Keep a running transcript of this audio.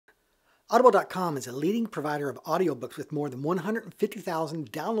Audible.com is a leading provider of audiobooks with more than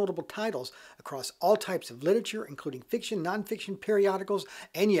 150,000 downloadable titles across all types of literature, including fiction, nonfiction, periodicals,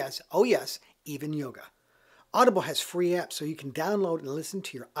 and yes, oh yes, even yoga. Audible has free apps so you can download and listen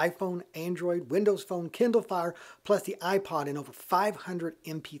to your iPhone, Android, Windows Phone, Kindle Fire, plus the iPod and over 500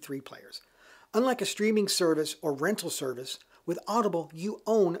 MP3 players. Unlike a streaming service or rental service, with Audible, you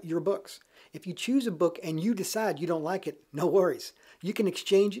own your books. If you choose a book and you decide you don't like it, no worries. You can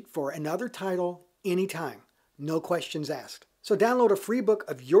exchange it for another title anytime. No questions asked. So download a free book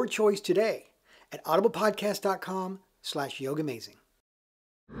of your choice today at audiblepodcast.com/YOGAmazing.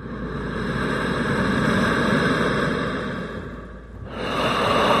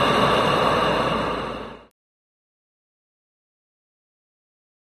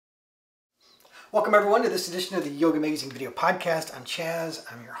 Welcome everyone to this edition of the YOGAmazing video podcast. I'm Chaz,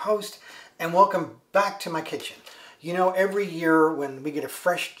 I'm your host, and welcome back to my kitchen. You know, every year when we get a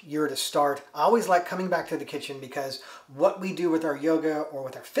fresh year to start, I always like coming back to the kitchen because what we do with our yoga or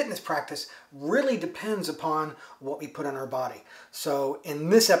with our fitness practice really depends upon what we put on our body. So in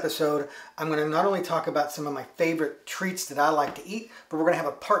this episode, I'm going to not only talk about some of my favorite treats that I like to eat, but we're going to have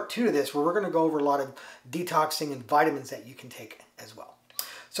a part 2 to this where we're going to go over a lot of detoxing and vitamins that you can take as well.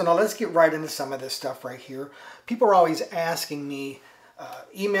 So now let's get right into some of this stuff right here. People are always asking me,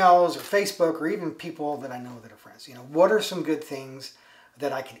 emails or Facebook or even people that I know that are friends, you know, what are some good things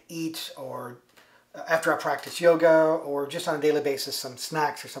that I can eat or after I practice yoga or just on a daily basis, some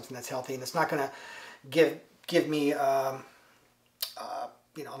snacks or something that's healthy and it's not going to give me, you know,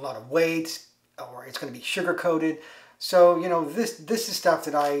 a lot of weight or it's going to be sugar coated. So, you know, this is stuff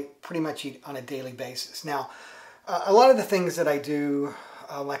that I pretty much eat on a daily basis. Now, a lot of the things that I do,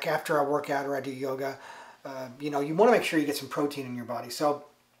 like after I work out or I do yoga, you know, you want to make sure you get some protein in your body. So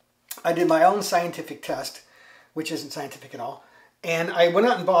I did my own scientific test, which isn't scientific at all. And I went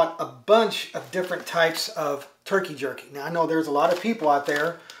out and bought a bunch of different types of turkey jerky. Now I know there's a lot of people out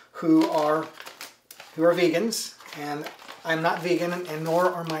there who are vegans, and I'm not vegan, and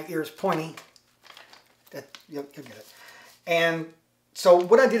nor are my ears pointy. You'll get it. And so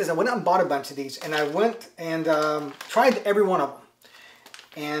what I did is I went out and bought a bunch of these, and I went and tried every one of them.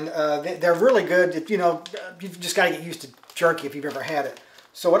 And they're really good. You know, you've just got to get used to jerky if you've ever had it.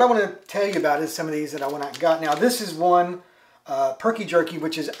 So what I want to tell you about is some of these that I went out and got. Now this is one turkey jerky,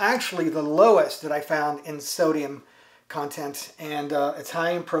 which is actually the lowest that I found in sodium content. And it's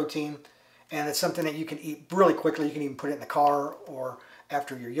high in protein. And it's something that you can eat really quickly. You can even put it in the car or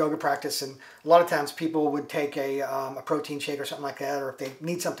after your yoga practice. And a lot of times people would take a protein shake or something like that. Or if they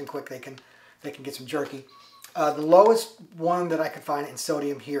need something quick, they can get some jerky. The lowest one that I could find in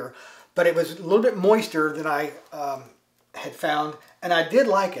sodium here, but it was a little bit moister than I had found, and I did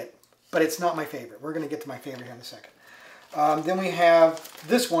like it, but it's not my favorite. We're going to get to my favorite here in a second. Then we have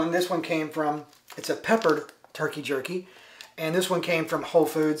this one. This one came from, it's a peppered turkey jerky, and this one came from Whole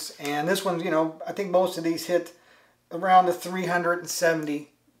Foods, and this one, you know, I think most of these hit around the 370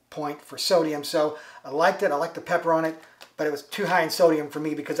 point for sodium, so I liked it. I liked the pepper on it. But it was too high in sodium for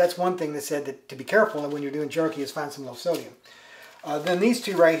me because that's one thing that said that to be careful when you're doing jerky is find some low sodium. Then these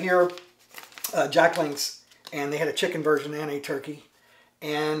two right here, Jack Link's, and they had a chicken version and a turkey.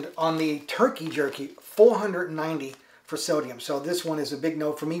 And on the turkey jerky, 490 for sodium. So this one is a big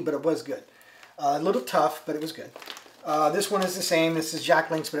no for me, but it was good. A little tough, but it was good. This one is the same. This is Jack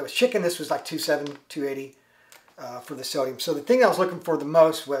Link's, but it was chicken. This was like 270, 280 for the sodium. So the thing I was looking for the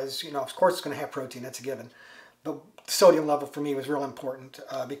most was, you know, of course it's going to have protein. That's a given. But the sodium level for me was real important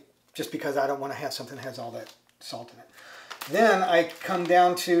just because I don't want to have something that has all that salt in it. Then I come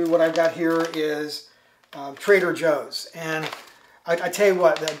down to what I've got here is Trader Joe's. And I tell you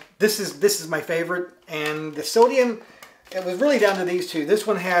what, this is my favorite. And the sodium, it was really down to these two. This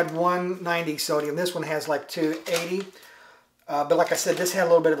one had 190 sodium. This one has like 280. But like I said, this had a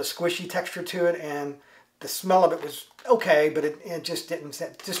little bit of a squishy texture to it. And the smell of it was okay, but it just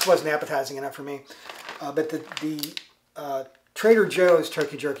wasn't appetizing enough for me. But the Trader Joe's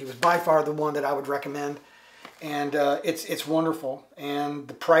turkey jerky was by far the one that I would recommend, and it's wonderful, and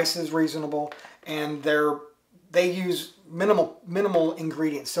the price is reasonable, and they use minimal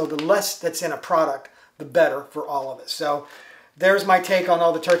ingredients. So the less that's in a product, the better for all of us. So there's my take on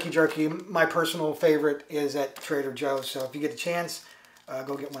all the turkey jerky. My personal favorite is at Trader Joe's. So if you get a chance,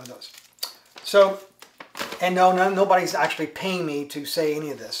 go get one of those. So, and nobody's actually paying me to say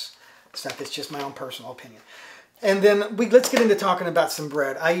any of this stuff. It's just my own personal opinion. And then let's get into talking about some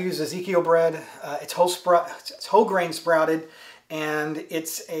bread. I use Ezekiel bread. It's whole grain sprouted, and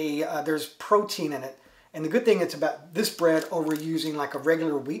there's protein in it. And the good thing it's about this bread over using like a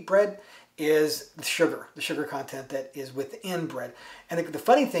regular wheat bread is the sugar content that is within bread. And the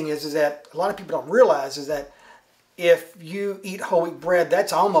funny thing is that a lot of people don't realize is that if you eat whole wheat bread,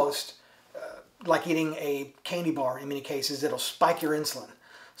 that's almost like eating a candy bar in many cases. It'll spike your insulin.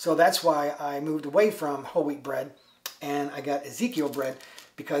 So that's why I moved away from whole wheat bread and I got Ezekiel bread,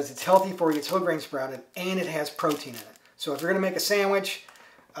 because it's healthy for you, it's whole grain sprouted, and it has protein in it. So if you're going to make a sandwich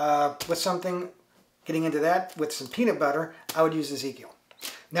with something, getting into that with some peanut butter, I would use Ezekiel.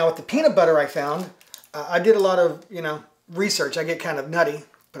 Now with the peanut butter I found, I did a lot of research. I get kind of nutty,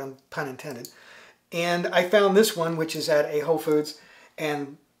 but I'm pun intended. And I found this one, which is at a Whole Foods,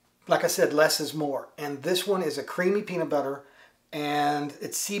 and like I said, less is more. And this one is a creamy peanut butter, and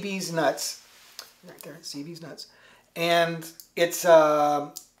it's CB's nuts, right there, CB's nuts. And it's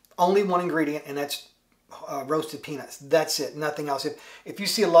only one ingredient, and that's roasted peanuts. That's it, nothing else. If you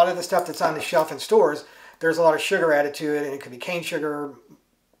see a lot of the stuff that's on the shelf in stores, there's a lot of sugar added to it, and it could be cane sugar,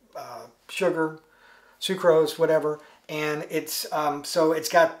 sucrose, whatever. And it's so it's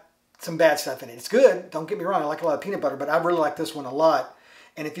got some bad stuff in it. It's good, don't get me wrong, I like a lot of peanut butter, but I really like this one a lot.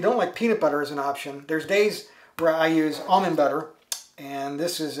 And if you don't like peanut butter as an option, there's days where I use almond butter, and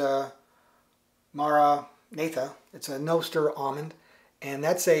this is Maranatha. It's a no-stir almond, and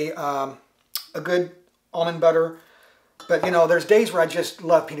that's a good almond butter. But there's days where I just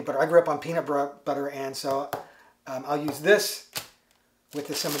love peanut butter. I grew up on peanut butter, and so I'll use this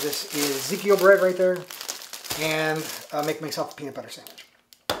with some of this Ezekiel bread right there, and make myself a peanut butter sandwich.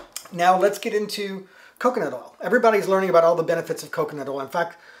 Now let's get into coconut oil. Everybody's learning about all the benefits of coconut oil. In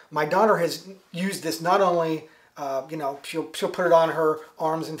fact, my daughter has used this not only, she'll put it on her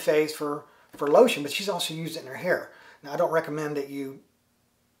arms and face for lotion, but she's also used it in her hair. Now I don't recommend that you,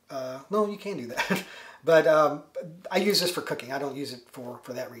 no, you can do that. But I use this for cooking. I don't use it for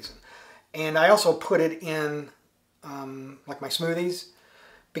that reason. And I also put it in like my smoothies,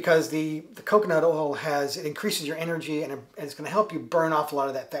 because the coconut oil it increases your energy, and it's going to help you burn off a lot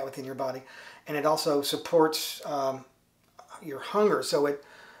of that fat within your body. And it also supports your hunger. So it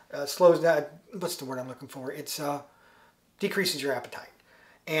slows down, what's the word I'm looking for? It decreases your appetite.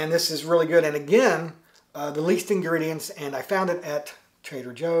 And this is really good. And again, the least ingredients, and I found it at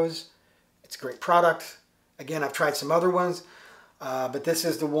Trader Joe's. It's a great product. Again, I've tried some other ones, but this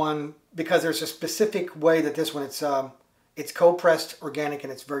is the one, because there's a specific way that this one, it's cold pressed organic,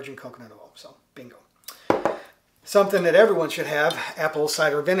 and it's virgin coconut oil. So bingo. Something that everyone should have, apple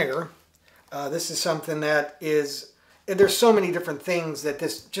cider vinegar. This is something that is, there's so many different things that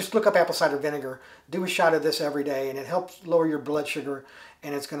just look up apple cider vinegar, do a shot of this every day, and it helps lower your blood sugar,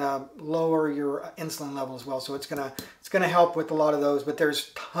 and it's going to lower your insulin level as well. So it's going to help with a lot of those, but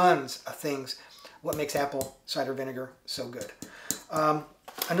there's tons of things what makes apple cider vinegar so good.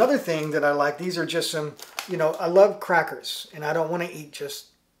 Another thing that I like, these are just some, I love crackers, and I don't want to eat just,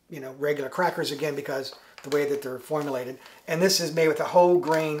 regular crackers again, because the way that they're formulated. And this is made with a whole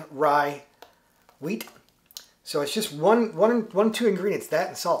grain rye wheat. So it's just two ingredients, that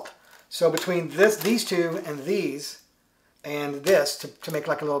and salt. So between these two and these and this to make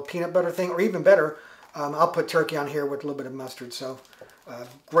like a little peanut butter thing, or even better, I'll put turkey on here with a little bit of mustard. So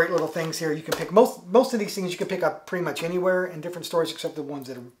great little things here. You can pick most of these things you can pick up pretty much anywhere in different stores, except the ones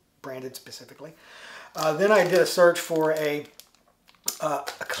that are branded specifically. Then I did a search for a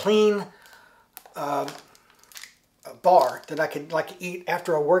clean bar that I could eat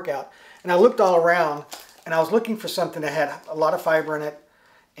after a workout, and I looked all around, and I was looking for something that had a lot of fiber in it,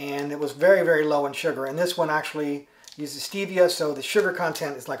 and it was very, very low in sugar. And this one actually uses stevia, so the sugar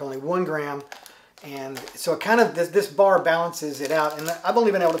content is like only 1 gram, and so it kind of, this bar balances it out. And I've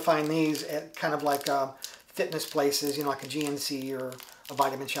only been able to find these at kind of like fitness places, like a GNC or a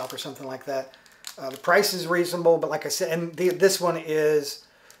Vitamin Shop or something like that. The price is reasonable, but like I said, and this one it's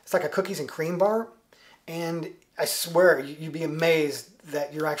like a cookies and cream bar, and I swear you'd be amazed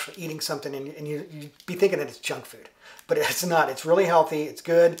that you're actually eating something, and you'd be thinking that it's junk food, but it's not. It's really healthy, it's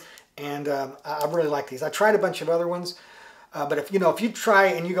good, and I really like these. I tried a bunch of other ones, but if you try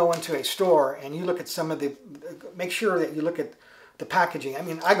and you go into a store and you look at some of make sure that you look at the packaging. I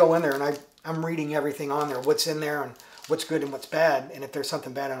mean, I go in there and I'm reading everything on there, what's in there and what's good and what's bad, and if there's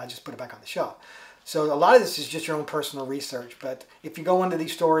something bad, I just put it back on the shelf. So a lot of this is just your own personal research, but if you go into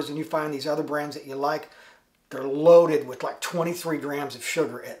these stores and you find these other brands that you like, they're loaded with like 23 grams of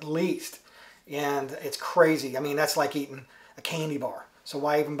sugar at least, and it's crazy. I mean, that's like eating a candy bar. So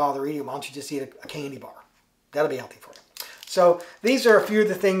why even bother eating? Why don't you just eat a candy bar? That'll be healthy for you. So these are a few of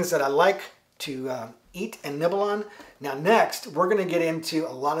the things that I like to eat and nibble on. Now next, we're going to get into a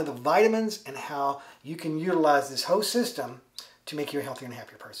lot of the vitamins and how you can utilize this whole system to make you a healthier and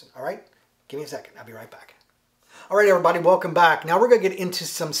happier person. All right? Give me a second. I'll be right back. All right, everybody, welcome back. Now we're going to get into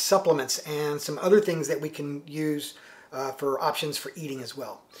some supplements and some other things that we can use for options for eating as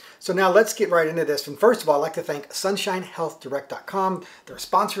well. So now let's get right into this. And first of all, I'd like to thank sunshinehealthdirect.com. They're a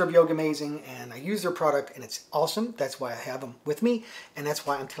sponsor of YOGAmazing, and I use their product, and it's awesome. That's why I have them with me, and that's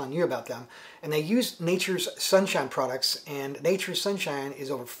why I'm telling you about them. And they use Nature's Sunshine products, and Nature's Sunshine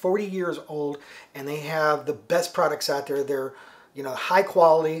is over 40 years old, and they have the best products out there. They're, high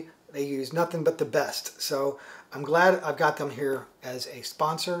quality. They use nothing but the best. So I'm glad I've got them here as a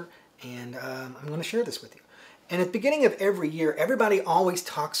sponsor, and I'm going to share this with you. And at the beginning of every year, everybody always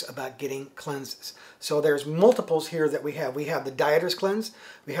talks about getting cleanses. So there's multiples here that we have. We have the Dieter's Cleanse,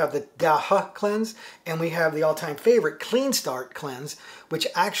 we have the Daha Cleanse, and we have the all-time favorite Clean Start Cleanse, which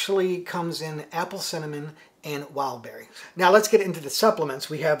actually comes in apple cinnamon and wild berry. Now let's get into the supplements.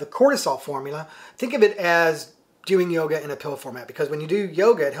 We have the cortisol formula. Think of it as doing yoga in a pill format, because when you do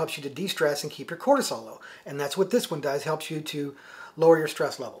yoga, it helps you to de-stress and keep your cortisol low. And that's what this one does, helps you to lower your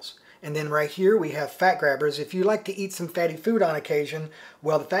stress levels. And then right here we have fat grabbers. If you like to eat some fatty food on occasion,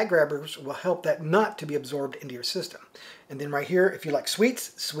 well, the fat grabbers will help that not to be absorbed into your system. And then right here, if you like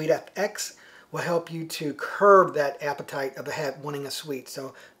sweets, Sweet FX will help you to curb that appetite of wanting a sweet.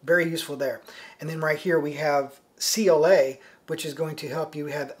 So very useful there. And then right here we have CLA, which is going to help you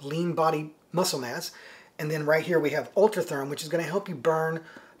have lean body muscle mass. And then right here we have Ultratherm, which is going to help you burn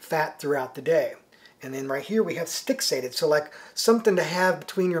fat throughout the day. And then right here we have Stick-Sated, so like something to have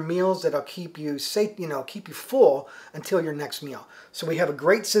between your meals that'll keep you safe, keep you full until your next meal. So we have a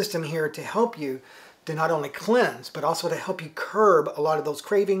great system here to help you to not only cleanse, but also to help you curb a lot of those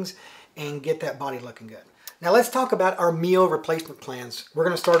cravings and get that body looking good. Now let's talk about our meal replacement plans. We're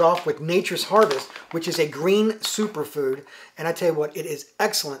going to start off with Nature's Harvest, which is a green superfood. And I tell you what, it is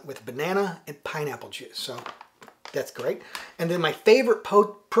excellent with banana and pineapple juice. So that's great. And then my favorite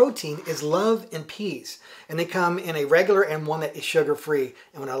protein is Love and Peas. And they come in a regular and one that is sugar-free.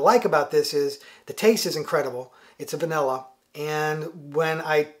 And what I like about this is the taste is incredible. It's a vanilla. And when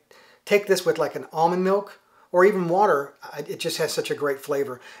I take this with like an almond milk or even water, it just has such a great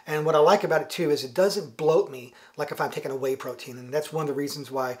flavor. And what I like about it too is it doesn't bloat me like if I'm taking a whey protein. And that's one of the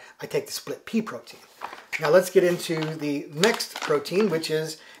reasons why I take the split pea protein. Now let's get into the next protein, which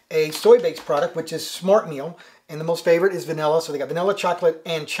is a soy-based product, which is Smart Meal. And the most favorite is vanilla. So they got vanilla, chocolate,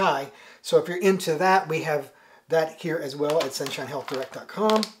 and chai. So if you're into that, we have that here as well at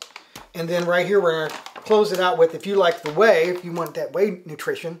sunshinehealthdirect.com. And then right here, we're going to close it out with, if you like the whey, if you want that whey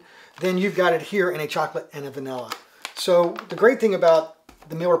nutrition, then you've got it here in a chocolate and a vanilla. So the great thing about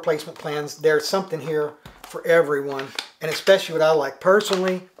the meal replacement plans, there's something here for everyone. And especially what I like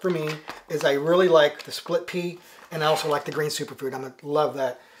personally for me is I really like the split pea, and I also like the green superfood. I'm going to love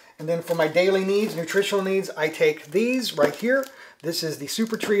that. And then for my daily needs, nutritional needs, I take these right here. This is the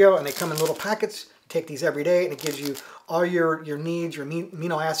Super Trio, and they come in little packets. You take these every day, and it gives you all your needs, your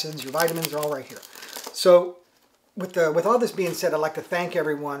amino acids, your vitamins are all right here. So with all this being said, I'd like to thank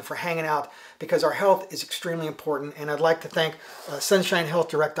everyone for hanging out, because our health is extremely important. And I'd like to thank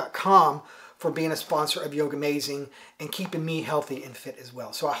sunshinehealthdirect.com for being a sponsor of YOGAmazing and keeping me healthy and fit as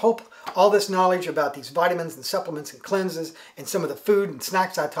well. So I hope all this knowledge about these vitamins and supplements and cleanses and some of the food and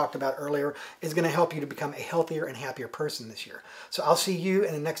snacks I talked about earlier is going to help you to become a healthier and happier person this year. So I'll see you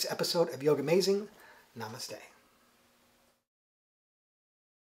in the next episode of YOGAmazing. Namaste.